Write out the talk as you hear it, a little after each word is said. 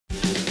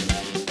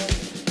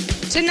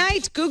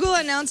Tonight, Google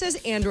announces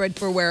Android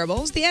for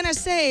wearables. The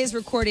NSA is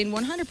recording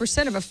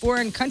 100% of a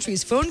foreign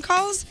country's phone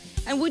calls.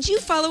 And would you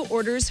follow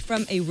orders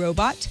from a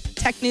robot?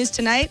 Tech News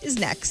Tonight is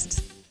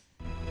next.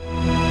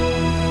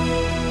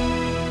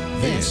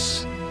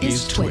 This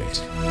is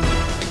Twit.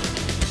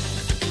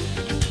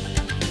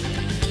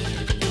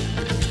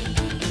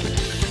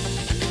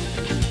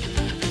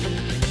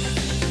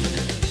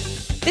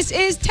 This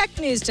is Tech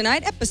News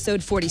Tonight,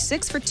 episode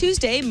 46 for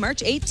Tuesday,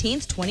 March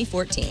 18th,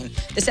 2014.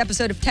 This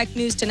episode of Tech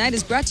News Tonight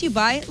is brought to you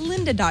by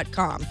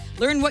lynda.com.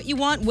 Learn what you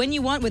want, when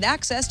you want, with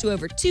access to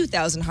over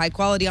 2,000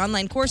 high-quality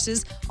online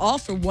courses, all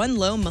for one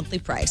low monthly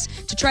price.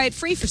 To try it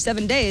free for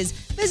 7 days,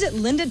 visit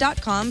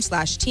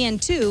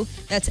lynda.com/TN2.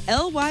 That's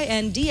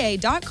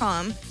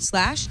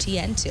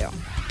LYNDA.com/TN2.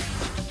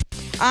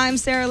 I'm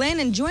Sarah Lane,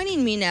 and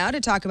joining me now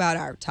to talk about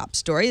our top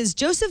story is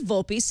Joseph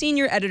Volpe,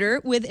 senior editor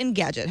with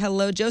Engadget.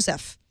 Hello,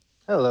 Joseph.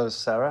 Hello,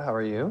 Sarah. How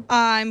are you?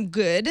 I'm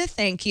good,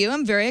 thank you.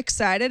 I'm very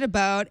excited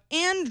about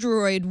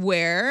Android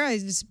Wear.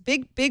 It's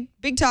big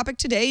topic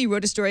today. You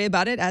wrote a story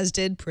about it, as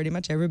did pretty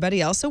much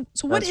everybody else. So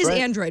what is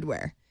Android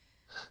Wear?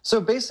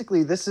 So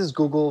basically, this is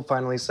Google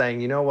finally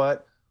saying, you know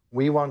what?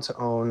 We want to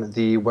own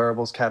the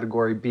wearables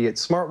category, be it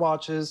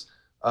smartwatches,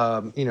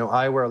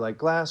 eyewear like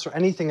glass, or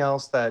anything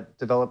else that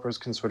developers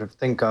can sort of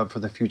think of for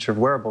the future of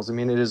wearables. I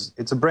mean,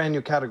 it's a brand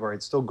new category.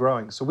 It's still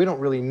growing. So we don't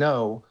really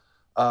know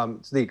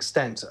to the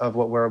extent of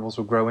what wearables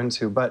will grow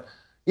into. But,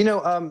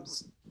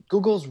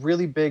 Google's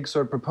really big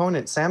sort of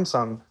proponent,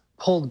 Samsung,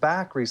 pulled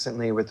back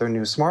recently with their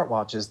new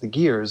smartwatches, the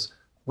Gears,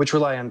 which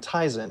rely on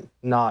Tizen,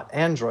 not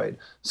Android.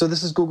 So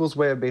this is Google's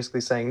way of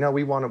basically saying, no,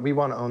 we want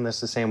to own this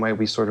the same way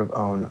we sort of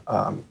own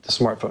the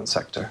smartphone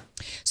sector.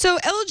 So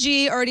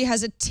LG already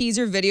has a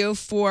teaser video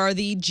for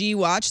the G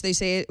Watch. They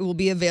say it will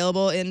be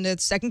available in the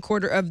second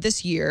quarter of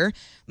this year.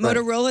 Right.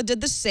 Motorola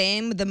did the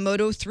same with the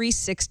Moto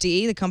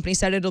 360. The company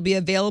said it'll be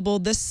available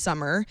this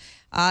summer.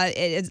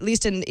 At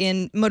least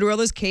in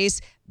Motorola's case,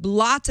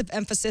 lots of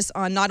emphasis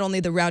on not only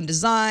the round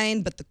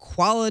design, but the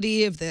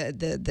quality of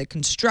the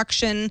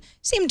construction.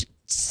 Seemed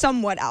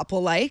somewhat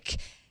Apple-like.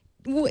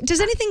 Does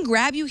anything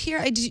grab you here?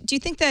 Do you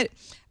think that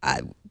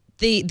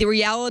the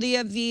reality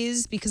of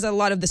these, because a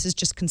lot of this is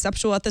just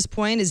conceptual at this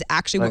point, is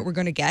actually what we're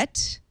going to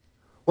get?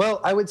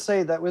 Well, I would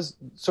say that was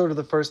sort of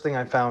the first thing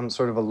I found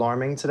sort of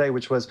alarming today,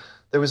 which was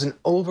there was an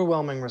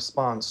overwhelming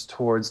response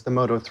towards the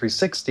Moto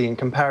 360 in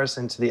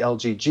comparison to the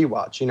LG G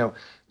Watch.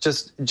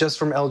 Just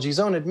from LG's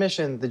own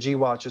admission, the G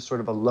Watch is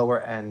sort of a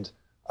lower-end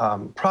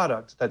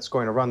product that's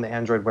going to run the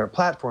Android Wear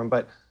platform.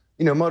 But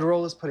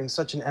Motorola's putting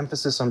such an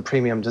emphasis on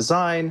premium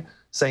design,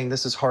 saying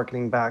this is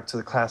harkening back to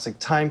the classic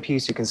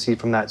timepiece you can see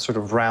from that sort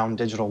of round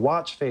digital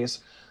watch face.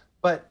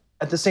 But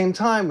at the same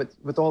time,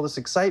 with all this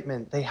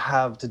excitement, they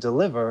have to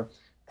deliver.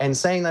 And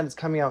saying that it's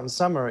coming out in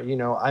summer,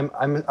 I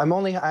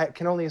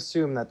can only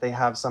assume that they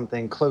have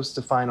something close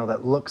to final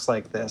that looks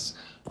like this.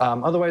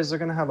 Otherwise, they're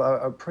going to have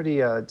a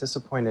pretty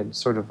disappointed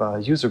sort of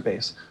user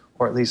base,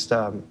 or at least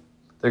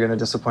they're going to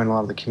disappoint a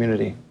lot of the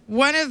community.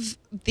 I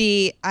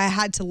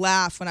had to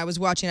laugh when I was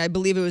watching, I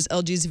believe it was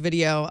LG's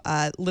video,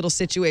 little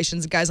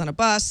situations. The guy's on a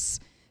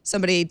bus,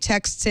 somebody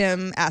texts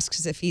him,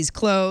 asks if he's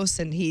close,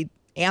 and he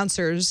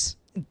answers.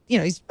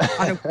 He's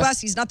on a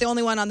bus. He's not the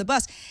only one on the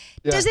bus.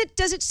 Yeah.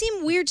 Does it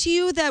seem weird to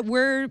you that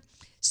we're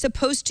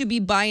supposed to be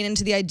buying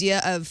into the idea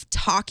of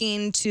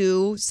talking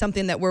to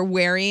something that we're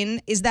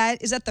wearing? Is that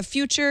the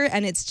future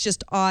and it's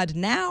just odd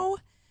now?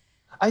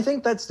 I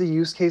think that's the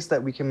use case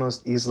that we can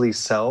most easily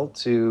sell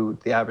to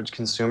the average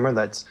consumer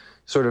that's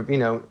sort of,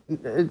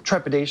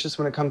 trepidatious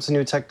when it comes to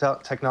new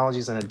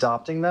technologies and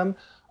adopting them.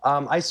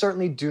 I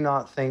certainly do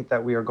not think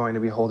that we are going to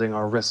be holding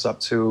our wrists up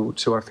to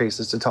our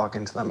faces to talk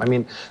into them. I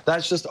mean,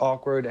 that's just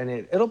awkward, and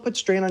it'll put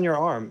strain on your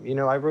arm.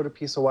 I wrote a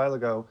piece a while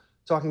ago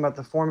talking about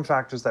the form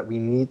factors that we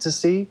need to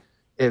see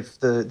if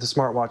the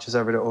smartwatch is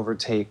ever to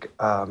overtake,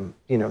 the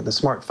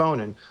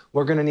smartphone. And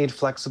we're going to need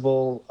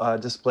flexible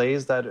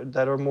displays that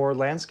are more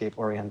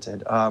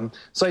landscape-oriented.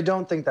 So I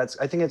don't think I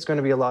think it's going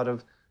to be a lot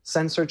of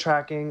sensor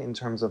tracking in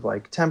terms of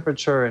like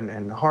temperature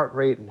and heart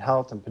rate and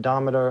health and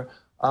pedometer.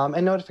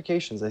 And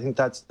notifications. I think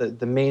that's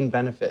the main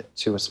benefit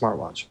to a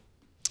smartwatch.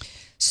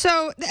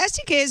 So the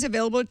SDK is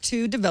available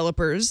to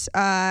developers.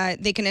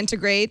 They can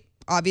integrate,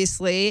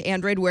 obviously,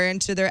 Android Wear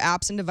into their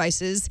apps and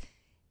devices.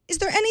 Is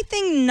there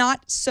anything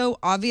not so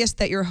obvious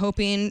that you're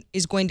hoping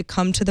is going to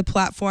come to the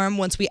platform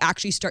once we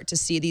actually start to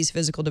see these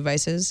physical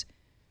devices?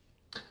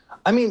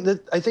 I mean,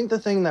 I think the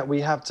thing that we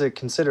have to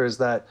consider is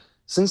that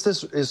since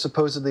this is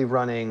supposedly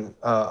running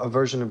a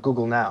version of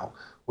Google Now,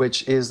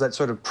 which is that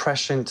sort of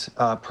prescient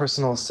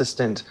personal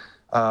assistant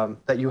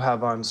that you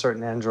have on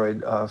certain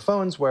Android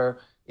phones where,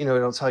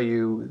 it'll tell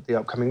you the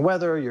upcoming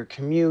weather, your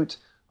commute,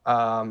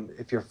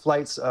 if your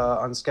flight's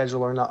on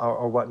schedule or not,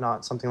 or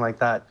whatnot, something like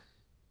that.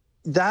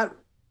 That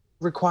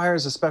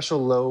requires a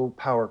special low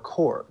power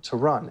core to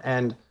run.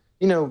 And,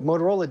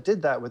 Motorola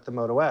did that with the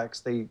Moto X.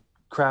 They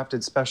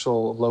crafted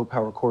special low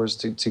power cores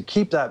to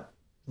keep that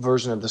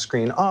version of the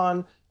screen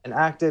on and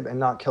active and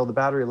not kill the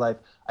battery life.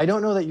 I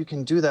don't know that you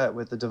can do that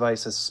with a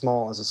device as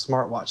small as a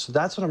smartwatch. So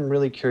that's what I'm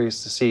really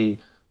curious to see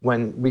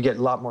when we get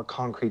a lot more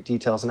concrete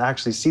details and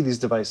actually see these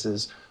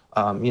devices,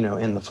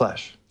 in the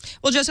flesh.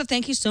 Well, Joseph,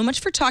 thank you so much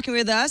for talking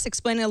with us,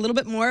 explaining a little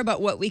bit more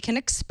about what we can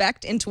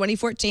expect in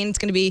 2014. It's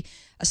going to be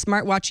a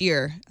smartwatch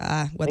year,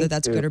 whether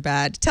that's good or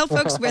bad. Tell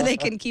folks where they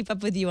can keep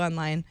up with you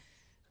online.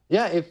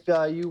 Yeah, if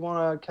you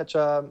want to catch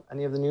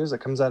any of the news that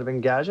comes out of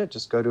Engadget,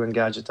 just go to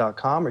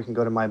Engadget.com, or you can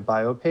go to my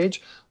bio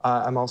page.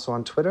 I'm also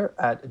on Twitter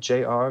at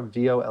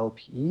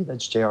JRVOLPE.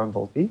 That's JR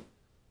Volpe.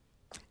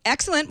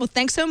 Excellent. Well,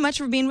 thanks so much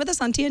for being with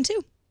us on TN2.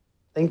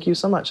 Thank you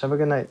so much. Have a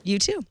good night. You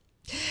too.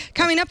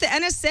 Coming up, the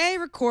NSA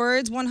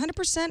records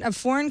 100% of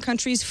foreign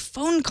countries'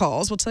 phone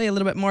calls. We'll tell you a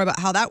little bit more about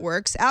how that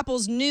works.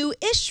 Apple's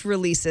new-ish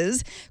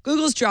releases.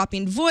 Google's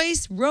dropping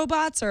voice.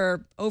 Robots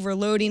are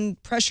overloading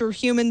pressure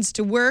humans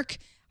to work.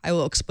 I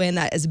will explain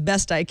that as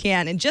best I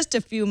can in just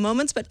a few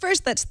moments. But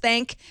first, let's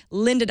thank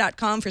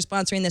lynda.com for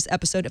sponsoring this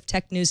episode of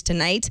Tech News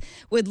Tonight.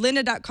 With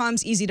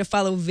lynda.com's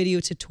easy-to-follow video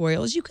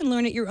tutorials, you can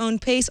learn at your own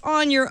pace,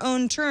 on your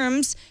own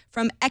terms,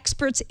 from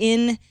experts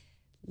in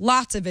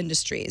lots of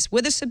industries.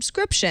 With a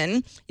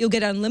subscription, you'll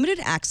get unlimited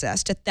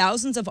access to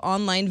thousands of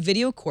online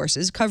video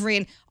courses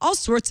covering all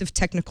sorts of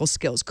technical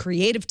skills,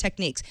 creative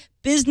techniques,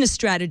 business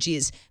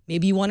strategies.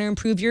 Maybe you want to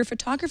improve your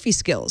photography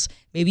skills.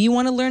 Maybe you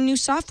want to learn new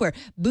software,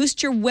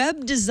 boost your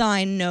web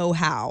design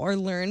know-how, or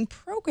learn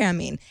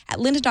programming. At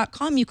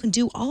lynda.com, you can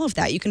do all of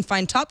that. You can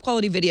find top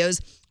quality videos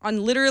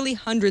on literally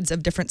hundreds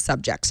of different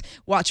subjects.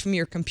 Watch from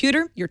your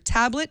computer, your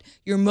tablet,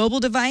 your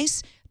mobile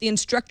device. The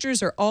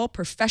instructors are all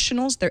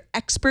professionals. They're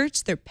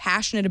experts. They're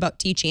passionate about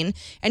teaching.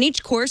 And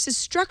each course is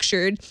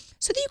structured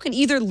so that you can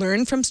either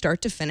learn from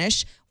start to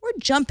finish or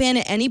jump in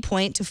at any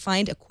point to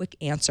find a quick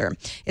answer.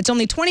 It's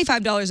only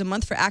 $25 a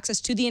month for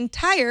access to the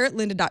entire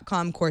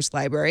lynda.com course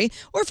library,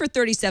 or for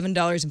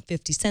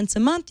 $37.50 a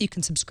month, you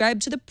can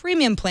subscribe to the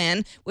premium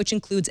plan, which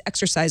includes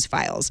exercise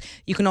files.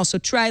 You can also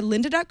try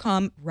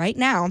lynda.com right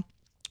now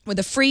with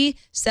a free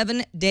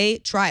 7-day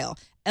trial.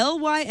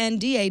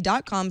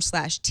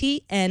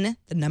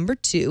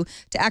 lynda.com/TN2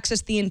 to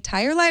access the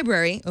entire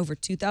library, over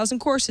 2,000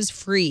 courses,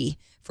 free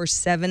for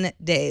 7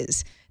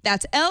 days.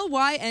 That's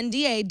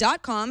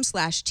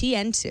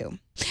lynda.com/TN2.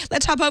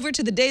 Let's hop over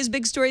to the day's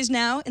big stories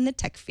now in the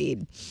tech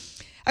feed.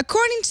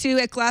 According to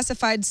a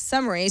classified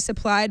summary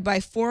supplied by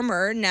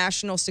former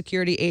National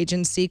Security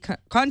Agency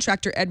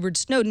contractor Edward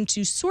Snowden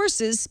to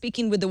sources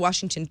speaking with the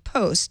Washington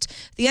Post,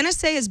 the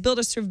NSA has built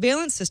a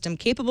surveillance system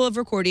capable of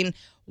recording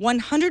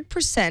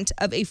 100%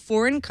 of a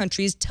foreign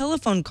country's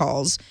telephone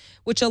calls,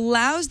 which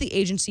allows the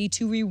agency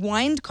to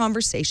rewind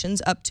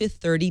conversations up to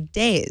 30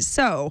 days.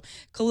 So,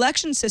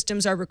 collection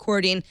systems are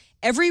recording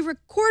every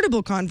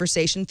recordable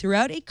conversation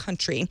throughout a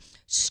country,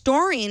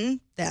 storing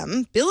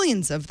them,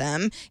 billions of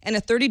them, in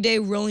a 30-day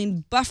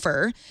rolling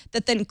buffer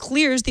that then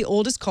clears the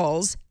oldest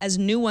calls as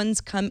new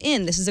ones come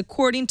in. This is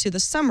according to the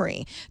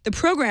summary. The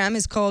program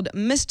is called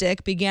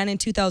Mystic, began in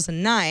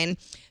 2009.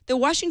 The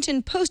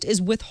Washington Post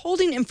is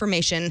withholding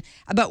information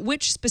about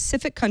which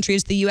specific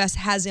countries the U.S.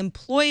 has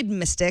employed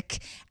Mystic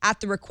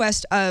at the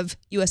request of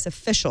U.S.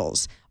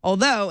 officials.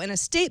 Although, in a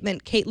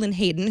statement, Caitlin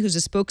Hayden, who's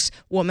a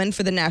spokeswoman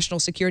for the National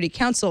Security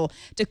Council,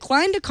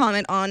 declined to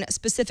comment on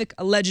specific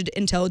alleged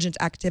intelligence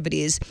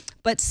activities,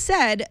 but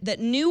said that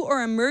new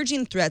or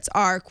emerging threats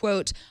are,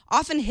 quote,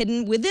 often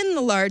hidden within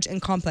the large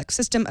and complex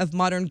system of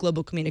modern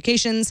global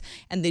communications,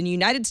 and the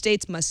United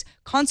States must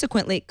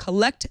consequently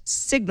collect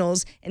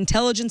signals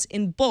intelligence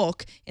in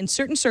bulk in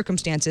certain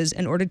circumstances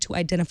in order to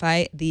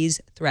identify these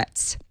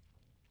threats.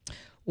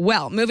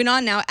 Well, moving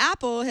on now,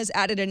 Apple has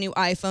added a new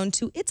iPhone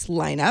to its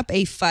lineup,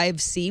 a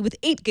 5C with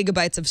 8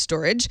 gigabytes of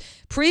storage.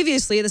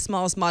 Previously, the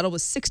smallest model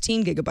was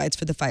 16 gigabytes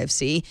for the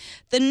 5C.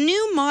 The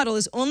new model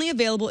is only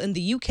available in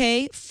the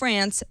UK,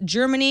 France,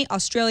 Germany,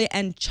 Australia,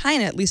 and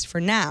China, at least for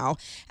now.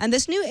 And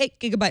this new 8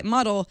 gigabyte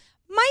model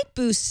might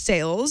boost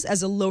sales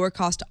as a lower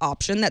cost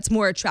option that's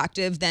more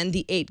attractive than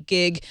the 8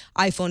 gig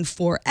iPhone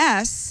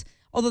 4S.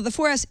 Although the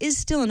 4S is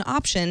still an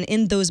option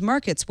in those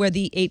markets where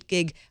the 8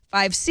 gig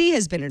 5C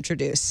has been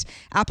introduced.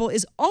 Apple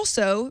is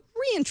also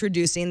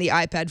reintroducing the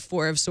iPad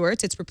 4 of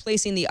sorts. It's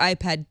replacing the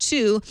iPad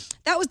 2.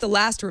 That was the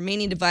last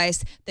remaining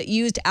device that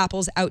used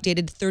Apple's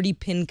outdated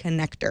 30-pin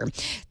connector.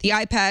 The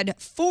iPad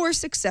 4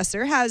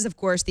 successor has, of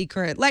course, the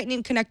current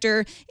Lightning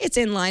connector. It's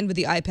in line with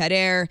the iPad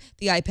Air,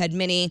 the iPad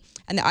Mini,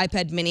 and the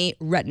iPad Mini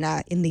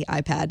Retina in the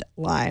iPad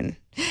line.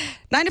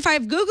 9 to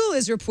 5 Google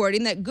is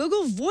reporting that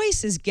Google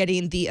Voice is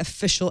getting the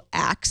official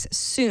axe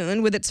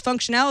soon, with its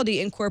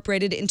functionality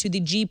incorporated into the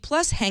G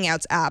Plus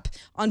Hangouts app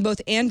on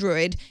both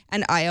Android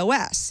and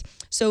iOS.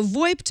 So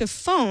VoIP to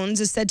phones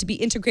is said to be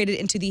integrated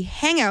into the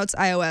Hangouts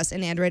iOS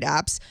and Android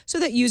apps so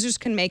that users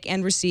can make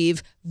and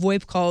receive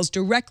VoIP calls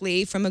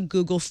directly from a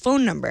Google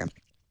phone number.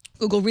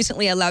 Google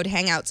recently allowed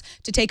Hangouts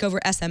to take over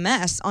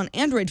SMS on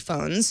Android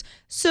phones,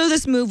 so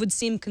this move would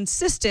seem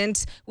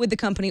consistent with the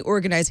company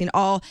organizing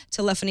all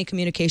telephony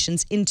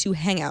communications into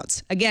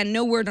Hangouts. Again,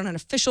 no word on an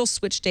official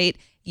switch date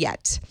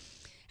yet.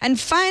 And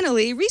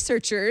finally,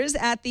 researchers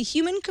at the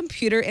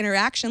Human-Computer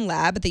Interaction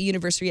Lab at the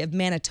University of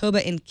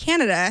Manitoba in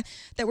Canada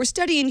that were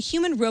studying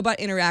human-robot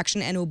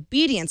interaction and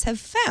obedience have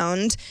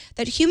found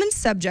that human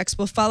subjects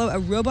will follow a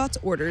robot's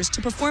orders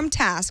to perform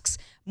tasks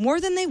more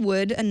than they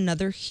would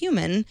another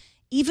human,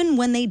 even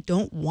when they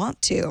don't want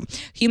to.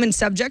 Human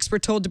subjects were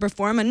told to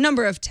perform a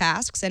number of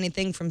tasks,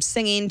 anything from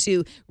singing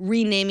to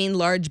renaming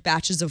large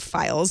batches of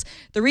files.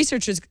 The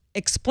researchers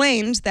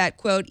explained that,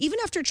 quote, even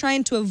after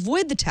trying to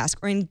avoid the task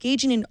or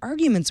engaging in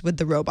arguments with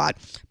the robot,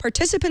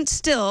 participants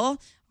still,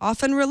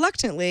 often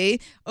reluctantly,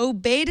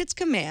 obeyed its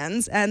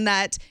commands, and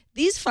that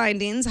these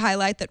findings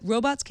highlight that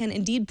robots can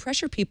indeed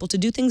pressure people to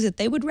do things that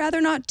they would rather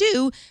not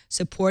do,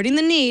 supporting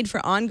the need for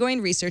ongoing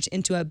research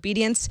into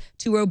obedience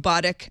to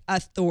robotic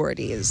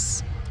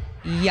authorities.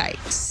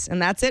 Yikes. And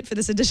that's it for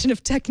this edition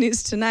of Tech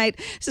News Tonight.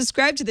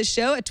 Subscribe to the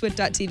show at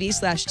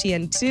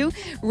twit.tv/TN2.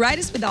 Write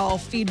us with all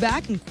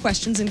feedback and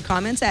questions and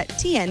comments at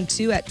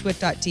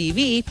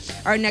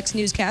TN2@twit.tv. Our next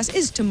newscast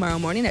is tomorrow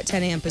morning at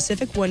 10 a.m.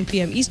 Pacific, 1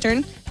 p.m.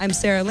 Eastern. I'm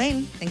Sarah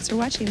Lane. Thanks for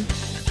watching.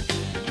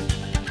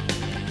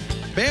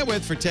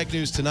 Bandwidth for Tech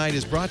News Tonight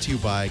is brought to you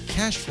by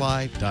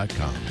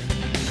CashFly.com.